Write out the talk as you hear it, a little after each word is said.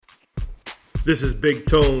This is Big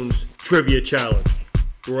Tone's Trivia Challenge,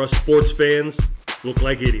 where us sports fans look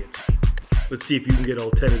like idiots. Let's see if you can get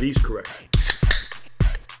all 10 of these correct.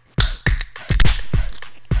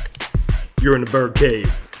 You're in the Burgh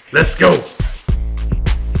Cave. Let's go!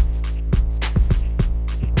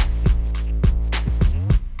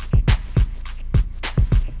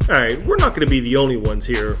 Alright, we're not going to be the only ones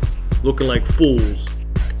here looking like fools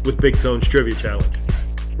with Big Tone's Trivia Challenge.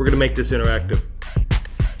 We're going to make this interactive.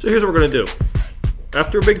 So here's what we're going to do.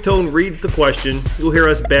 After Big Tone reads the question, you'll hear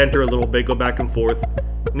us banter a little bit, go back and forth.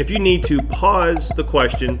 And if you need to, pause the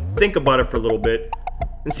question, think about it for a little bit,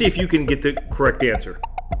 and see if you can get the correct answer.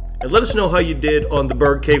 And let us know how you did on the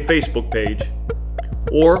Burgh Cave Facebook page,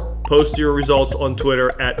 or post your results on Twitter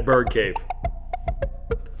at Burgh Cave.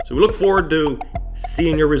 So we look forward to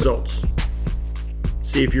seeing your results.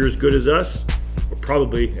 See if you're as good as us, or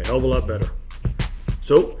probably a hell of a lot better.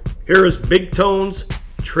 So here is Big Tone's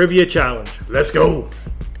Trivia Challenge. Let's go!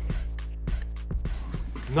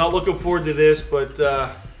 I'm not looking forward to this, but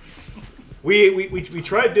we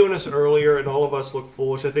tried doing this earlier, and all of us looked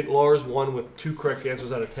foolish. I think Lars won with 2 correct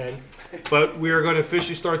answers out of 10. But we are going to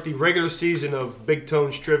officially start the regular season of Big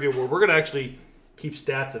Tone's Trivia, where we're going to actually keep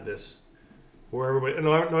stats of this. Where everybody, and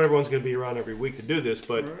not everyone's going to be around every week to do this,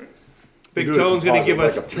 but Big Tone's going to give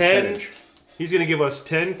us 10. He's going to give us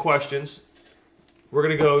 10 questions. We're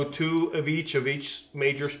going to go 2 of each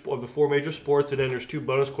major of the 4 major sports, and then there's 2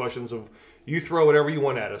 bonus questions of you throw whatever you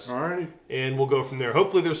want at us. All right. And we'll go from there.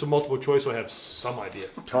 Hopefully there's some multiple choice, so I have some idea.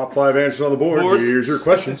 Top 5 answers on the board. Here's your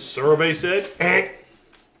question. Survey said.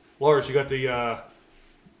 Lars, you got the.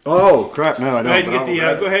 Oh crap! No, I don't.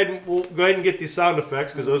 Go ahead and get the sound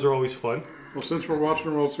effects, because those are always fun. Well, since we're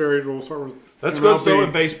watching the World Series, we'll start with Let's go start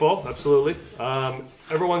with baseball. Absolutely.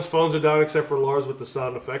 Everyone's phones are down except for Lars with the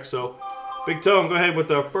sound effects. So, Big Tone, go ahead with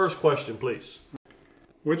the first question, please.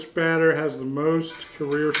 Which batter has the most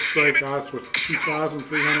career strikeouts with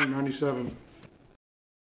 2,397?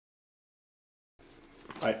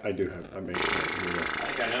 I do have. I think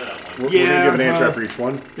I know that one. We're going to give an answer after each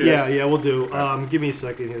one. Yes. Yeah, we'll do. Give me a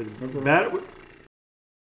second here.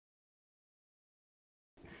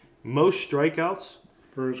 Most strikeouts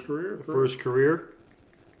For his career?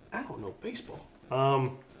 I don't know baseball.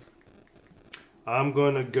 I'm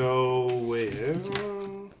gonna go with.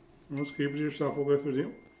 Let's keep it to yourself. We'll go through the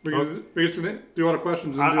deal. We get do all the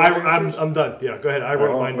questions. And I'm done. Yeah, go ahead. I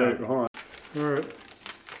wrote mine down. All right.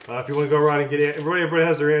 If you want to go around and get it, everybody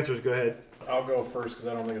has their answers. Go ahead. I'll go first because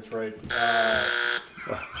I don't think it's right.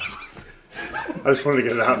 I just wanted to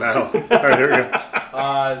get it out now. All right, here we go.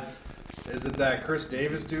 Is it that Chris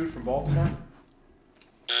Davis dude from Baltimore?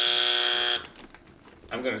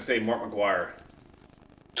 I'm going to say Mark McGwire.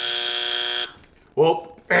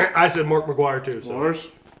 Well, I said Mark McGwire too. So. Lars?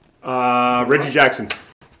 Reggie Jackson.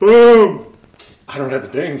 Boom! I don't have the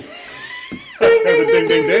ding. I have the ding,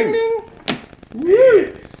 ding, ding.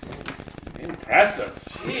 Woo! Impressive.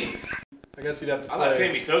 Jeez. I guess you'd have to I thought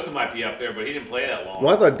Sammy Sosa might be up there, but he didn't play that long.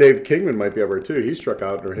 Well, I thought Dave Kingman might be up there too. He struck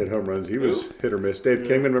out or hit home runs. He was hit or miss. Dave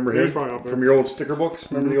Kingman, remember him from your old sticker books?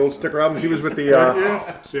 Remember the old sticker albums? He was with the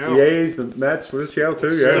A's, the Mets. Was it Seattle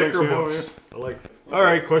too? Yeah. Sticker books. I like it. All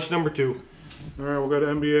right, question number 2. All right, we'll go to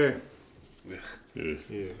NBA.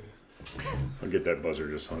 Yeah. I'll get that buzzer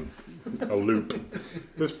just on a loop.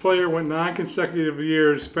 This player went 9 consecutive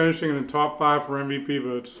years, finishing in the top 5 for MVP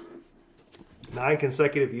votes. 9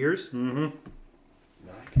 consecutive years? Mm-hmm. 9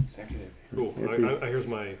 consecutive. Cool. Here's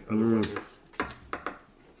my other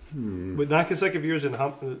one. With 9 consecutive years in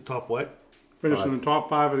the top what? Finishing in the top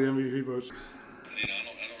 5 of the MVP votes. I don't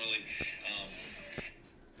really.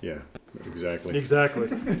 Yeah, exactly. Exactly.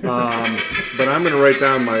 But I'm going to write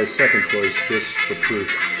down my second choice just for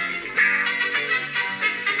proof.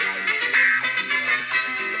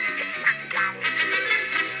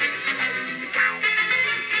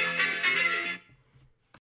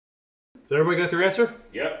 Did everybody get their answer?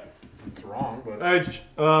 Yep. It's wrong, but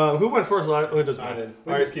Who went first? Oh, it doesn't I matter. did.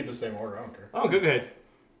 We just keep the same order. I don't care. Oh, go ahead.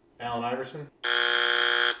 Allen Iverson.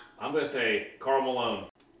 I'm going to say Karl Malone.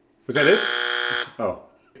 Was that it? Oh.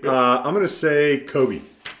 I'm going to say Kobe.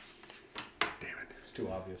 Damn it. It's too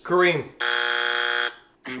obvious. Kareem.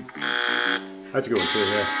 That's a good one too,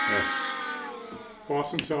 yeah.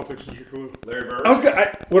 Boston Celtics is your clue. Larry Bird.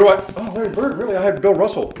 Larry Bird, really? I had Bill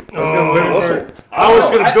Russell. I was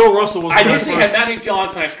going to Bill Russell. I initially had Magic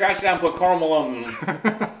Johnson. I scratched it out and put Karl Malone.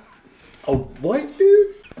 Oh, what,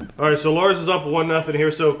 dude? All right, so Lars is up 1-0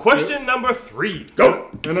 here. So question number 3. Go!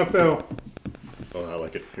 NFL. Oh, I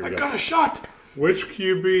like it. Here we go. Got a shot. Which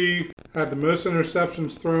QB had the most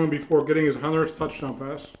interceptions thrown before getting his 100th touchdown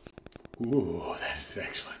pass? Ooh, that is an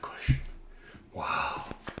excellent question. Wow.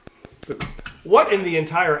 What in the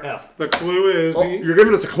entire F? The clue is You're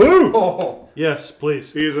giving us a clue. Oh, Yes,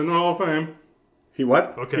 please. he is in the Hall of Fame. He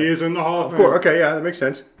what? Okay. He is in the Hall of Of Fame. course. Okay, yeah, that makes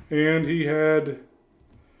sense. And he had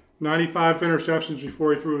 95 interceptions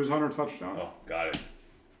before he threw his 100th touchdown. Oh, got it.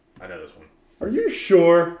 I know this one. Are you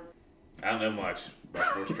sure? I don't know much about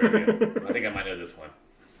sports trivia. I think I might know this one.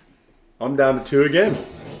 I'm down to 2 again.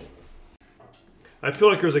 I feel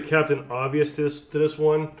like there's a Captain Obvious to this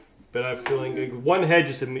one, but I'm feeling like one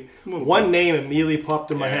name immediately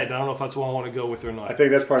popped in my head. I don't know if that's what I want to go with or not. I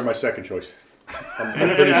think that's probably my second choice.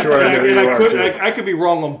 I'm pretty sure I know who you are, too. I could be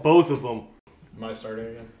wrong on both of them. am I starting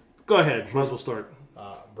again? Go ahead. Might as well start.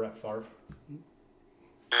 Brett Favre.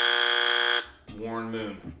 Warren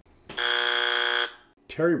Moon.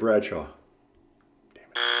 Terry Bradshaw.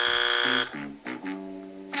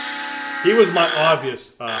 He was my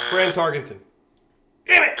obvious. Fran Tarkenton.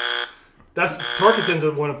 Damn it! Tarkenton's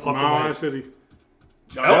the one that popped in my head. City.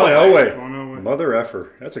 John Elway. John Elway. Mother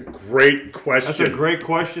effer. That's a great question. That's a great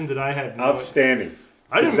question that I had. Outstanding.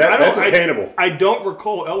 That's attainable. I don't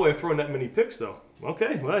recall Elway throwing that many picks though.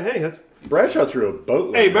 Okay, well, hey, that's. Bradshaw threw a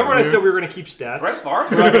boatload. Hey, remember when I said we were going to keep stats? Brett Favre?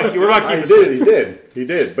 We're not keeping stats. He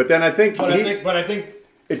did. But then I think But I think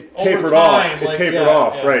it over tapered time, off. like, It tapered yeah,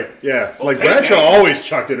 off, yeah. right? Yeah. Well, Like Peyton Bradshaw Manning- always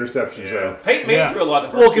chucked interceptions. Yeah. So. Peyton Manning threw a lot the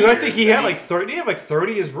first Well, because I 2 think years, he had didn't like 30. He had like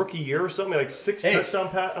 30 his rookie year or something, like 6 touchdown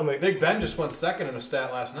pass. I'm like, Big Ben just went second in a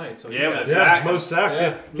stat last night. So Yeah, he's but got- sack. most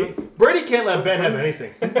sacks. Yeah. Brady can't let Ben have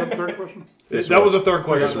anything. Third question? That was the third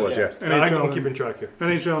question. This was, yeah. NHL. I'm keeping track here.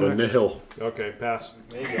 NHL The next. nihil. Okay, pass.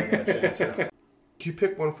 maybe I got a chance. Yeah. Did you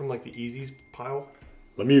pick one from like the easies pile?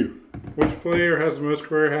 Lemieux. Which player has the most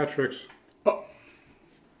career hat tricks?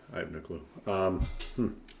 I have no clue. Well,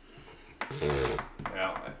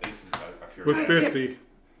 this is a pure With 50.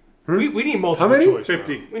 We need multiple How many? choice.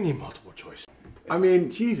 50. We need multiple choice. I mean,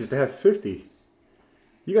 Jesus, to have 50,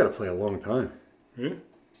 you got to play a long time. Yeah.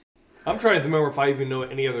 I'm trying to remember if I even know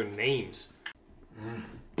any other names.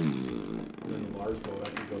 Lars Bowl, I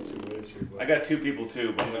could go 2 ways here. But I got 2 people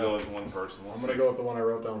too, but I'm going to go with one person. We'll I'm see. going to go with the one I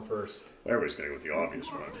wrote down first. Everybody's going to go with the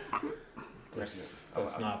obvious one.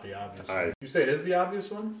 That's not the obvious I- one. You say it is the obvious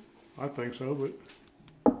one? I think so, but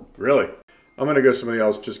Really? I'm going to go somebody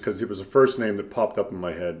else just because it was the first name that popped up in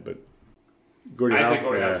my head. But Gordie I Howe? said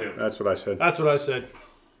Gordie Howe, too. That's what I said. That's what I said.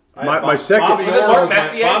 My second- Bobby Was it Orr Mark was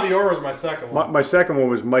Messier? Bobby Orr was my second one. My second one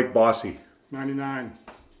was Mike Bossy. 99.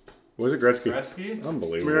 Was it Gretzky? Gretzky?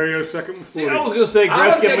 Unbelievable. Mario's second with See, 40. I was going to say I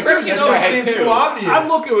was Gretzky, getting but Gretzky, Gretzky that's what I doesn't had seem too. too obvious. I'm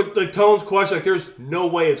looking with the Tone's question, like there's no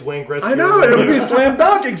way it's Wayne Gretzky. I know, it would be a slam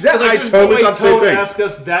dunk. Exactly. I There's totally no way thought the same Tone thing. asked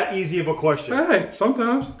us that easy of a question. Hey,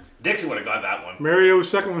 sometimes. Dixie would have got that one. Mario's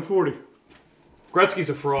second with 40. Gretzky's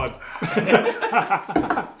a fraud.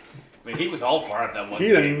 I mean, he was all far at that one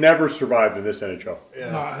He'd have game. never survived in this NHL.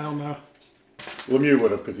 Nah, hell no. Lemieux would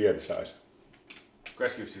have because he had the size.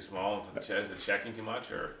 Gretzky was too small. Is it checking too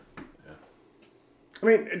much? Or I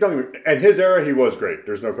mean, don't get me, at his era, he was great.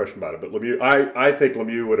 There's no question about it. But Lemieux, I think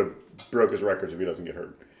Lemieux would have broke his records if he doesn't get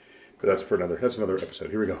hurt. But that's another episode.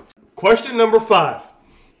 Here we go. Question number 5.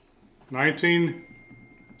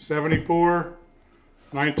 1974,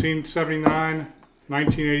 1979,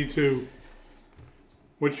 1982.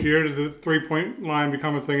 Which year did the three-point line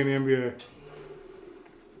become a thing in the NBA?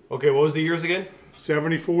 Okay, what was the years again?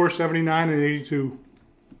 74, 79, and 82.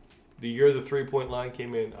 The year the 3-point line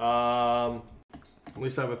came in. At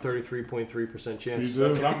least I have a 33.3% chance. You do.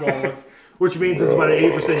 That's what I'm going with. Which means it's about an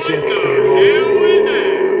 8% chance to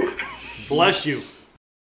stay wrong. Bless you.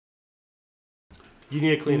 You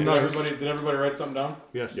need to clean it. Did everybody write something down?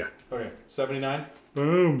 Yes. Yeah. Okay, 79.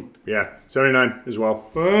 Boom. Yeah. 79 as well.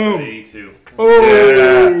 Boom. 82.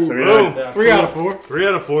 Oh. Yeah. 79. Yeah. 3 out of 4. 3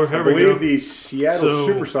 out of 4. I Here we go. believe the Seattle So,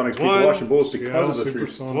 Supersonics beat the one- Washington Bulls because of the three.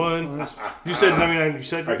 Supersonics. One. Nice. You said 79. You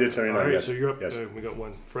said I did 79, All right, yes. so you're up. Yes. We got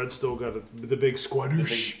one. Fred still got the big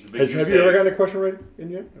squadoosh. Have you ever got that question right in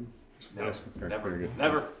yet? No, Okay, very never. good.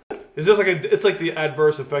 Never. Is this like it's like the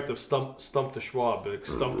adverse effect of stump to Schwab, but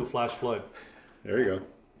stump to flash flood. There you go.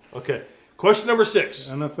 Okay. Question number 6.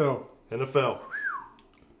 NFL. NFL.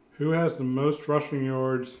 Who has the most rushing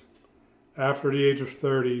yards after the age of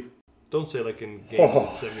 30? Don't say like in games Oh,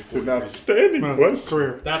 at 74 it's an degrees. outstanding No, question.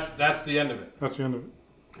 career. That's the end of it. That's the end of it.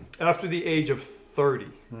 After the age of 30.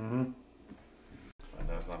 I know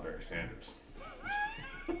it's not Barry Sanders.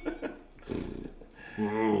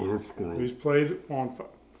 He's played on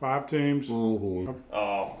 5 teams. Oh,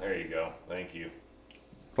 there you go. Thank you.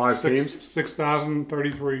 5 teams.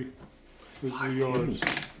 6,033 is the yards.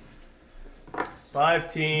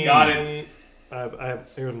 5 teams. Got it. I have.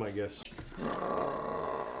 Here's my guess.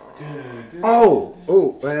 I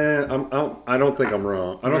don't think I'm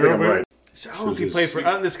wrong. I don't think I'm right. I don't know if he played for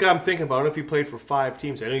this guy. I'm thinking about. I don't know if he played for 5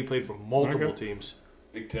 teams. I know he played for multiple teams.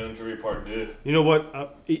 Big Ten Trivia Part 2. You know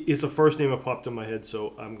what? It's the first name that popped in my head,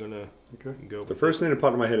 so I'm gonna go. The first name that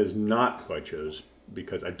popped in my head is not who I chose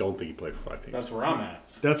because I don't think he played for 5 teams. That's where I'm at.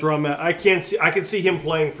 That's where I'm at. I can't see. I can see him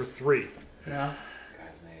playing for 3. Yeah.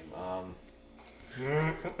 Guy's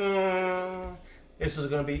name. This is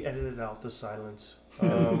gonna be edited out. The silence.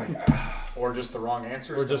 Or just the wrong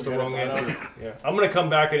answer. Or just the wrong answer. Yeah, I'm gonna come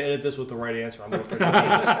back and edit this with the right answer. I'm gonna put You're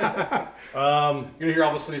gonna hear all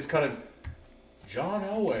of a sudden he's cutting. John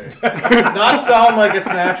Elway. Does not sound like it's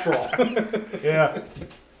natural. Yeah.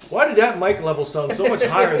 Why did that mic level sound so much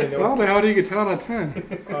higher than How the hell do you get 10 out of 10?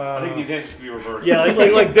 I think these answers could be reversed. Yeah,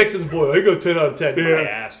 like Dixon's boy. I go 10 out of 10. Yeah. My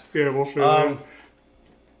ass. Yeah, we'll show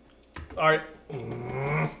All right.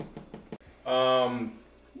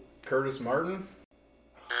 Curtis Martin.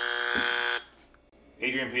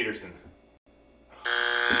 Adrian Peterson.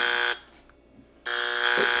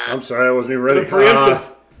 I'm sorry, I wasn't even ready. Preemptive.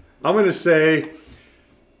 I'm going to say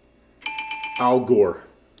Al Gore.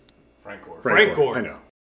 Frank Gore. Frank Gore. I know.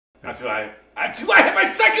 That's who I had my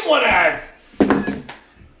second one as. Damn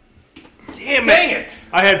it. Dang it.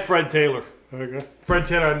 I had Fred Taylor. Okay. Fred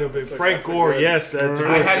Taylor, I knew, but Frank Gore, yes, that's I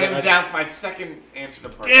right. had him down for my second answer to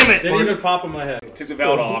part. Damn it. Didn't even pop in my head. Took the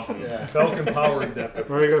belt off. And Falcon Power in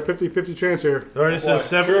depth. All right, you got a 50-50 chance here. All right, this is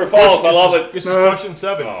 7. True or false? I love it. This is question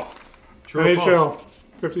 7. Oh. True or false?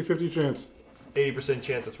 NHL, 50-50 chance. 80%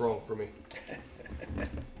 chance it's wrong for me.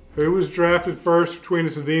 Who was drafted first between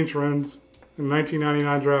the Sedin trends in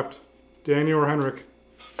 1999 draft? Daniel or Henrik?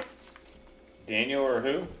 Daniel or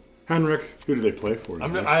who? Henrik. Who do they play for? I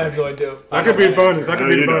have no idea. That could be a bonus. That could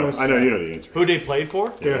be a bonus. I know you know the answer. Who they played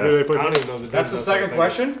for? Yeah, who they played I for. don't even know the That's the second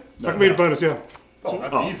question? That could be a bonus, yeah. Oh,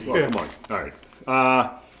 that's easy. Well, Yeah. come on. All right.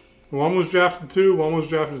 One was drafted 2, one was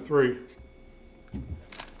drafted 3.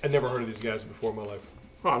 I'd never heard of these guys before in my life.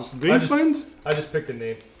 Oh, the Sedin twins? I just picked a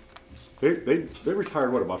name. They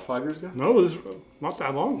retired, what, about 5 years ago? No, it was not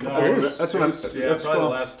that long. No, That's what I'm. Yeah, that's probably the fine.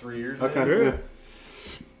 last 3 years. Okay. maybe. Yeah.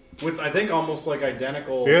 With, I think, almost like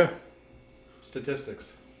identical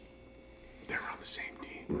statistics. They're on the same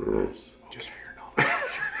team. Just for your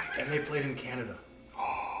knowledge. And they played in Canada.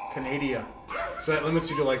 Canada. So that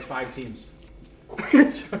limits you to like 5 teams.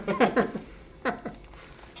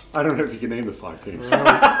 I don't know if you can name the 5 teams.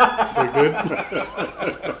 They're good.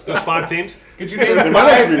 There's 5 teams? Could you name There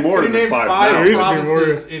might actually be more could you than name 5 5 now. There used to be more,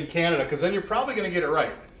 provinces in Canada? Because then you're probably going to get it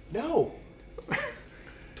right. No.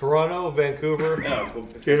 Toronto, Vancouver, No,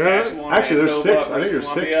 Saskatchewan, Actually, there's Manitoba, 6. I think there's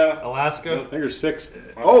 6. Columbia. Alaska. I think there's 6.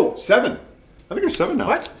 Oh, 7. I think there's 7 now.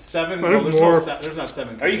 What? 7. There's No, there's, more. there's not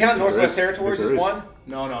 7. Are you counting There Northwest is. Territories There as is. one?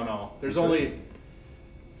 No. There's only.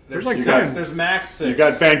 There's like 6. 10. There's max 6. You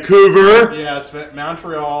got Vancouver, Yes,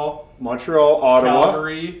 Montreal, Montreal, Ottawa,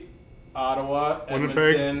 Calgary, Ottawa, Winnipeg,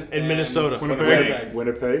 Edmonton, and Minnesota.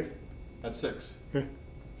 Winnipeg. That's 6.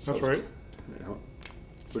 That's right.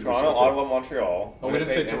 Toronto, Ottawa, Montreal. Oh, we didn't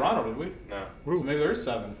say Winnipeg, Toronto, did we? No. So maybe there's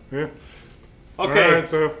 7. Yeah. Okay. All right,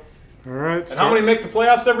 so. All right. And how many make the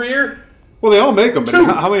playoffs every year? Well, they all make them, but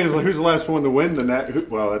how many? Who's the last one to win?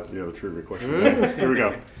 Well, that's the trivia question. Here we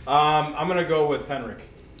go. I'm gonna go with Henrik.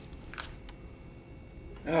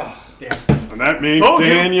 Oh, Damn it. And that means Told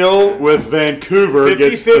you. Daniel with Vancouver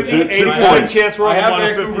gets 50-50, 2 80% points. chance we're I on have a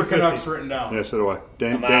Vancouver 50-50. Canucks written down. Yeah, so do I. I'm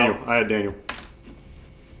Daniel. out. I had Daniel.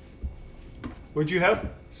 What'd you have?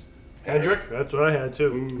 Hendrick? That's what I had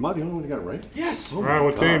too. Am I the only one who got it right? Yes. All right,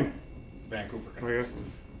 what team? Vancouver Oh, Canucks. yeah.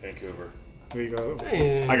 Vancouver. There you go.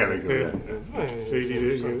 I got Vancouver. Yeah. So you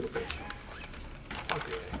did it.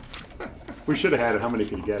 We should have had it. How many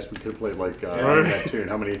could you guess? We could have played like Right. that tune.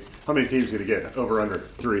 How many teams could you get? Over under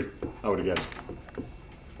 3. I would have guessed.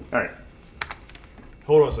 All right.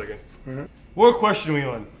 Hold on a second. Alright. What question are we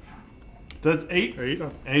on? That's 8? 8.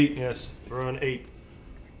 8, yes. We're on 8.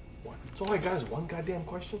 What? That's all I got is one goddamn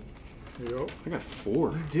question? There you go. I got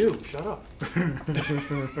 4. Dude, shut up.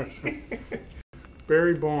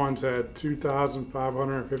 Barry Bonds had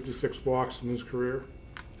 2,556 walks in his career.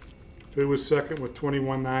 Who was second with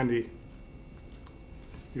 2,190?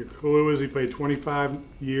 Your clue is he played 25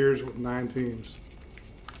 years with 9 teams.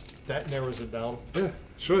 That narrows it down. Yeah,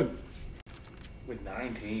 should. With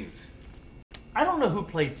 9 teams. I don't know who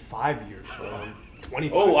played 5 years.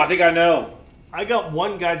 25. Oh, I think I know. I got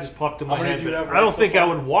one guy just popped in my How many head. do you but have I don't right so think I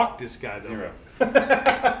far? would walk this guy though. 0.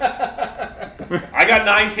 I got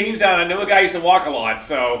 9 teams down. I knew a guy who used to walk a lot,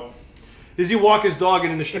 so. Does he walk his dog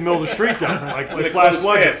in the middle of the street then? Like With a Flash closed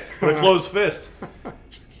Flood? fist. With a closed fist.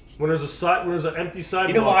 When there's an empty sidewalk.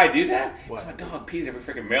 You know why I do that? What? Because my dog pees every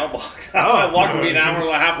freaking mailbox. I walked to be an hour and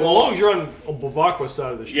a half Well, as long long. as you're on Bavacqua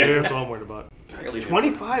side of the street, Yeah. that's all I'm worried about.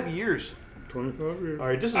 25 years. 25 years. All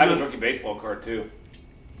right, I have his rookie baseball card too.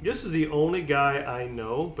 This is the only guy I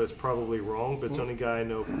know, but it's probably wrong. But it's the only guy I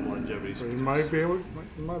know from longevity. So you might be able.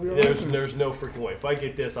 You might be able. There's no freaking way. If I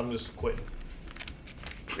get this, I'm just quitting.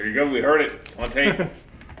 There you go. We heard it on tape.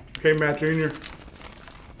 Okay, Matt Jr.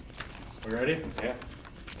 We ready? Yeah.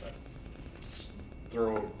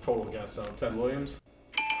 Throw a total guess out. Ted Williams.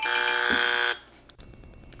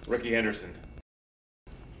 Ricky Henderson.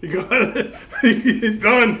 You got it. He's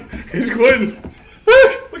done. He's quitting.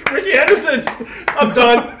 Look at Ricky Henderson. I'm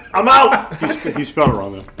done. I'm out. He spelled it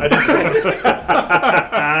wrong, though. I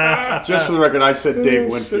did. Just for the record, I said Dave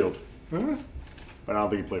Winfield. But I don't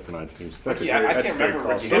think he played for 9 teams. That's Yeah, I can't remember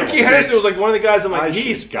Ricky So Ricky Henderson was like one of the guys I'm like,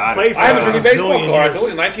 he's got played it. for I have his rookie a baseball zillion card. I years.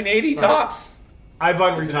 told you, 1980 tops. I've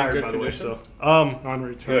Is it in unretired, good by the way, condition? so.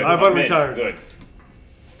 Unretired. Good. I've unretired. Good. You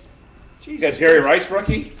Jesus got Jerry Christ. Rice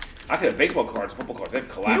rookie. I said baseball cards, football cards. They've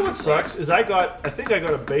collapsed. You know what in sucks price. is I think I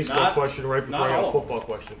got a baseball Not- question right before not I got all. a football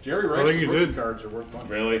question. Jerry I Rice's think you rookie did. cards are worth money.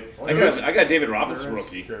 Really? I got David Robinson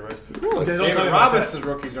rookie. Jerry Rice. David Robinson's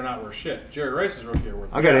rookies are not worth shit. Jerry Rice's rookie are worth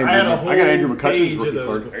I money. got I had a Andrew. whole I got Andrew page McCutcheon's of rookie those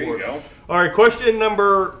card. before. There you go. All right, question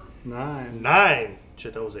number 9. 9.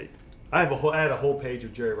 Shit, that was 8. I had a whole page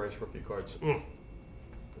of Jerry Rice rookie cards.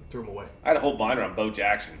 Threw them away. I had a whole binder on Bo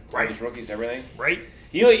Jackson. Right. His rookies, everything. Right?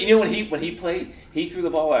 You know when he played, he threw the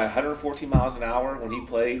ball at 114 miles an hour when he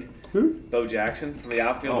played. Who? Bo Jackson from the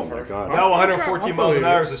outfield. Oh, at my first. God. Now 114 I'll miles an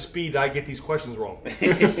believe hour it. is the speed I get these questions wrong.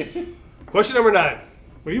 Question number 9.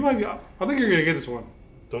 Well, you might be. I think you're gonna get this one.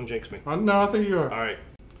 Don't jinx me. No, I think you are. All right.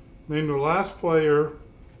 Name the last player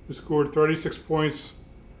who scored 36 points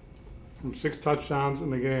from 6 touchdowns in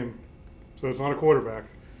the game. So it's not a quarterback.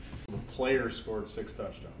 The player scored 6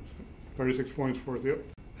 touchdowns. 36 points worth. Yep.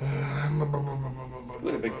 We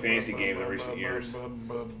had a big fantasy game in recent years.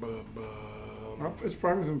 It's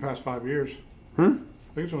probably within the past 5 years. I think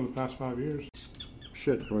it's one of the past 5 years.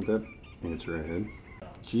 Shit, I want that answer ahead.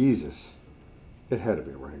 Jesus. It had to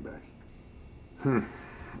be a running back. I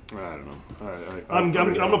don't know. I'm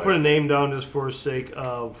going to put a name down just for sake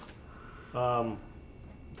of time,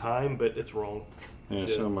 but it's wrong. Yeah,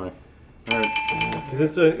 Shit. so am I. All right. 'Cause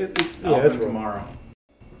it's it's Alvin wrong.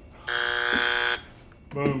 Kamara.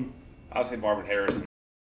 Boom. I'll say Marvin Harrison.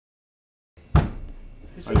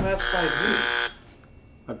 He's in the last 5 years.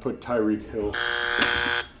 I put Tyreek Hill.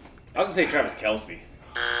 I was gonna say Travis Kelce.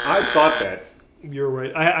 I thought that. You're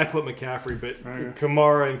right. I put McCaffrey, but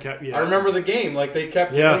Kamara and yeah. I remember the game. Like, they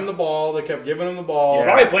kept Yeah. giving him the ball. They kept giving him the ball. You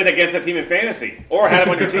probably played against that team in fantasy, or had him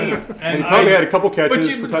on your team. And he probably had a couple catches But for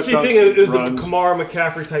you touchdowns. see, the thing is, it was the runs. Kamara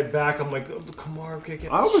McCaffrey type back. I'm like, Kamara, okay,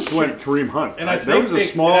 I almost went Kareem Hunt. And I that think was a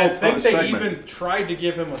small I think they segment. even tried to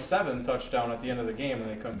give him a 7 touchdown at the end of the game, and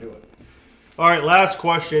they couldn't do it. All right, last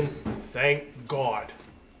question. Thank God.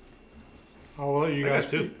 I'll let you I guys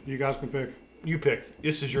got 2. You guys can pick. You pick.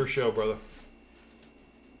 This is your show, brother.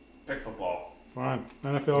 Pick football. Fine.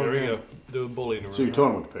 NFL. There we game. go. The bully in the room. So you told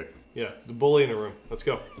him what to pick. Yeah, the bully in the room. Let's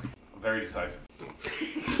go. Very decisive.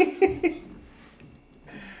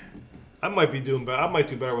 I might be doing better. I might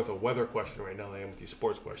do better with a weather question right now than I am with these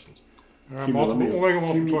sports questions. All right, multiple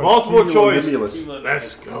choice. Multiple choice. Cumulonimbus.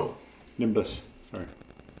 Let's go. Nimbus. Sorry.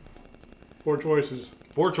 4 choices.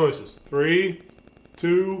 4 choices. 3,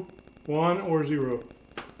 2, 1, or 0.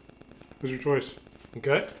 What's your choice?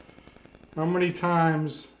 Okay. How many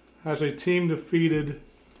times has a team defeated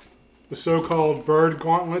the so-called Bird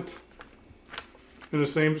Gauntlet in the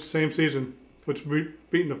same season, which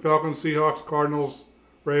beating the Falcons, Seahawks, Cardinals,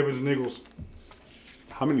 Ravens, and Eagles?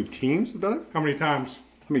 How many teams have done it? How many times?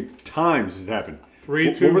 How many times has it happened?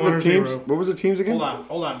 3, 2, what were 1, the or teams? 0. What was the teams again?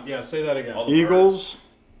 Hold on. Yeah, say that again. Eagles,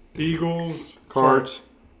 Eagles, Cards.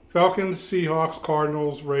 Falcons, Seahawks,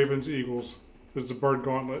 Cardinals, Ravens, Eagles is the Bird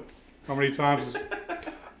Gauntlet. How many times is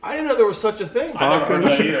I didn't know there was such a thing. I never heard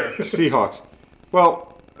Falcons, that either. Seahawks.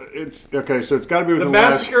 Well, it's okay. So it's got to be within The the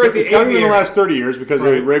last. massacre at the It's got to be within the aviary. last 30 years because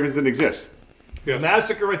Right. the Ravens didn't exist. yes.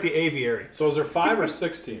 Massacre at the aviary. So is there 5 or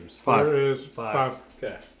 6 teams? 5. There is 5. 5.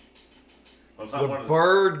 Okay. Well, it's not The one of the-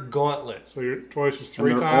 Bird Gauntlet. So your choice is And 3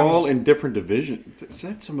 they're times. all in different divisions.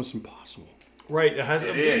 That's almost impossible. Right. It has, It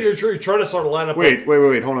you're, is. you're trying to sort of line up. Wait.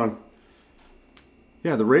 Hold on.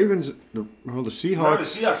 Yeah, the Ravens, the Seahawks. No, the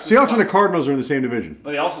Seahawks- Seahawks and the Cardinals are in the same division.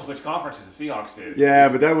 But they also switched conferences. The Seahawks did. Yeah,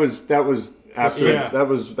 but that was after Yeah. that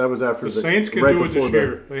was after The Saints can right do it before this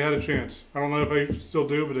year. They had a chance. I don't know if they still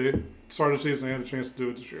do, but they started the season. They had a chance to do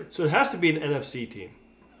it this year. So it has to be an NFC team.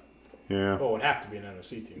 Yeah. Oh, it'd have to be an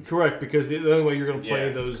NFC team. Correct, because the only way you're going to play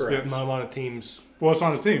Yeah, those correct. amount of teams. Well, it's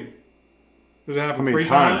on a team. Does it happen How many 3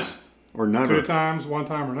 times? times, Or 2 never. times, 1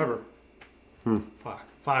 time, or never?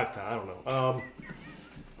 5 times. I don't know.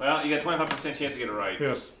 Well, you got 25% chance to get it right.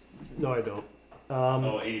 Yes. No, I don't.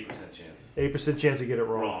 80% chance. 8% chance to get it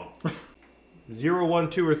wrong. Wrong. 0, 1,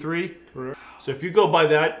 2, or 3. Correct. So if you go by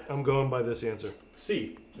that, I'm going by this answer.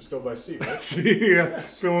 C. Just go by C, right? See, yeah.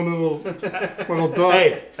 Filling a little dot.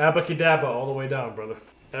 Hey, abacadabra all the way down, brother.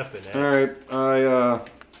 Effing All right,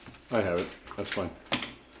 I have it. That's fine.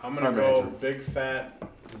 I'm gonna go big fat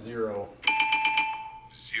 0.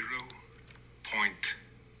 0.0.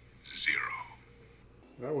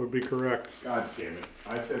 That would be correct. God damn it!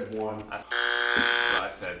 I said 1. That's what I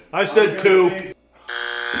said. I said 2.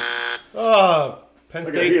 Penn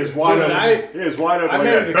Look at, he State. is wide did open. I. He is wide open. I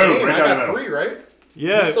made it a Boom, game. right I down the got middle. 3, right?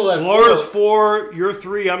 Yeah, You still have Laura's 4, you're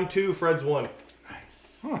 3, I'm 2, Fred's 1.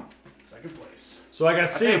 Nice. Huh. Second place. So I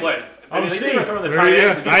got I C. tell you what. I'm at least C. they were throwing the There tight you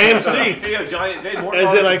ends. go. I am C. Theo Johnson. They had more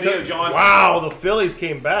As in, targets I than Theo thought, Johnson. wow, the Phillies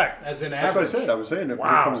came back. As in That's what I average. said. I was saying that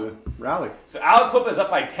Wow. here comes a rally. So Aliquippa is up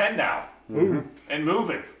by 10 now. Ooh. And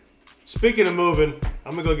moving. Speaking of moving,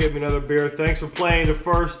 I'm going to go get me another beer. Thanks for playing the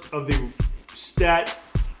first of the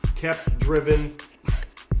stat-kept-driven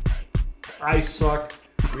I suck,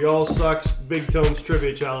 we all suck, Big Tones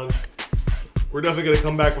Trivia Challenge. We're definitely going to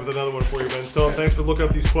come back with another one for you, man. Tell them thanks for looking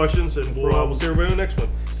up these questions, and we'll see everybody in the next one.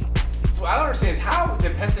 So what I don't understand is how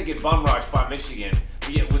did Penn State get bum rushed by Michigan? But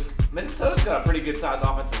yet Minnesota's got a pretty good sized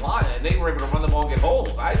offensive line, and they were able to run the ball and get holes.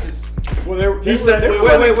 Well, they were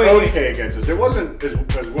wait. okay against us. It wasn't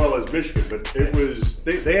as well as Michigan, but it was.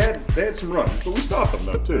 They had some runs, but we stopped them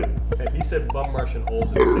though too. He said bum rush and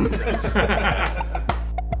holes in the same sentence.